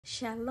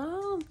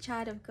Shalom,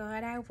 child of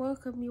God. I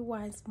welcome you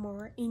once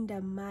more in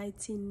the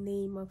mighty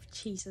name of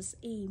Jesus.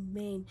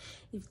 Amen.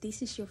 If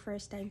this is your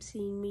first time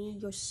seeing me,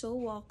 you're so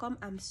welcome.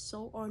 I'm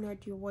so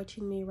honored you're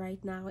watching me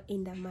right now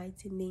in the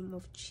mighty name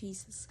of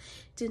Jesus.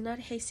 Do not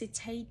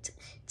hesitate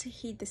to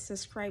hit the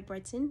subscribe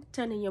button,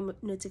 turn on your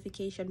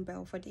notification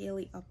bell for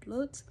daily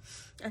uploads.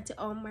 And to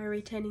all my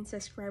returning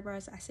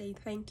subscribers, I say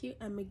thank you,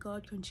 and may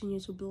God continue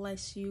to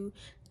bless you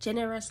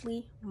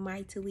generously,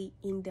 mightily,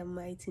 in the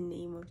mighty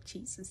name of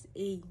Jesus.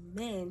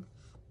 Amen.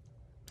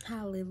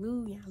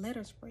 Hallelujah. Let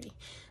us pray.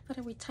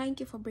 Father, we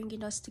thank you for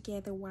bringing us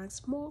together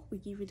once more. We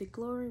give you the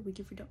glory. We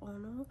give you the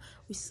honor.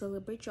 We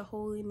celebrate your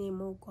holy name,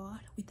 oh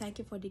God. We thank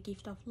you for the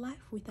gift of life.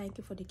 We thank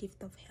you for the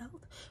gift of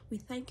health. We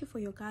thank you for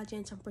your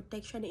guidance and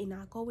protection in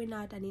our going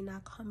out and in our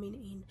coming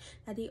in.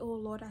 That day, oh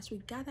Lord, as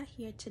we gather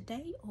here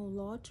today, oh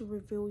Lord, to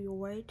reveal your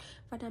word,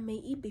 Father, may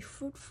it be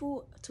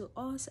fruitful to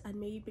us and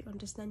may it be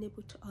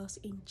understandable to us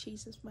in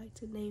Jesus'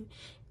 mighty name.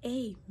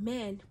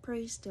 Amen.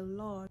 Praise the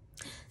Lord.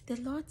 The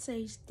Lord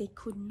says they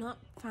could not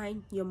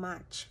find your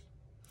match.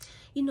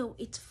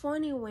 It's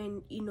funny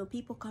when,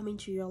 people come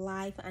into your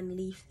life and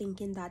leave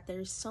thinking that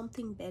there's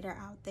something better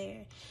out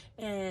there.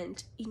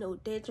 And,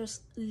 they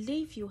just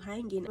leave you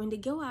hanging. When they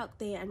go out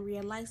there and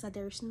realize that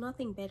there's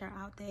nothing better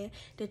out there,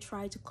 they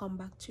try to come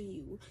back to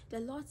you. The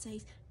Lord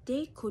says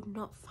they could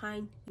not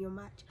find your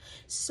match.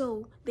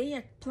 So they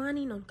are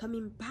planning on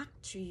coming back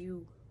to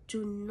you.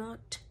 Do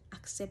not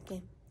accept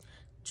them.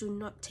 Do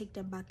not take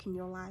them back in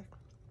your life.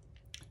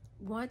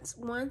 Once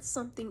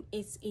something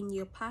is in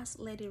your past,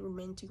 let it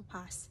remain to your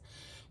past.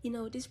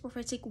 This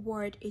prophetic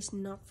word is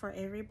not for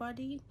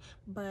everybody,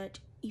 but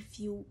if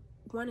you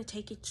want to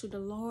take it to the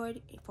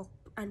Lord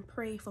and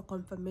pray for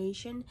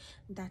confirmation,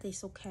 that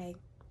is okay.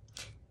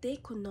 They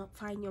could not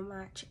find your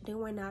match. They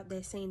went out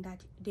there saying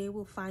that they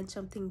will find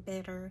something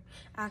better.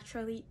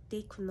 Actually,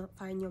 they could not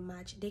find your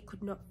match. They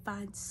could not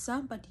find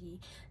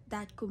somebody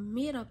that could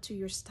meet up to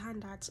your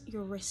standards,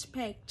 your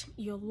respect,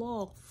 your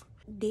love.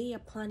 They are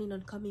planning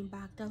on coming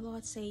back. The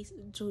Lord says,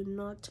 do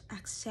not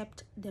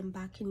accept them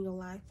back in your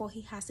life, for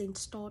He has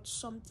installed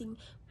something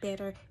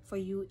better for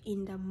you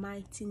in the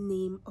mighty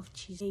name of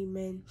Jesus.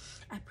 Amen.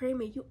 I pray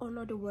may you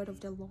honor the word of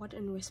the Lord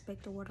and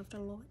respect the word of the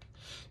Lord.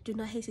 Do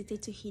not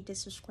hesitate to hit the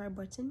subscribe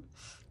button.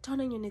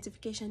 Turn on your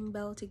notification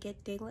bell to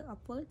get daily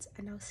uploads,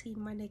 and I'll see you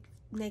in my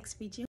next video.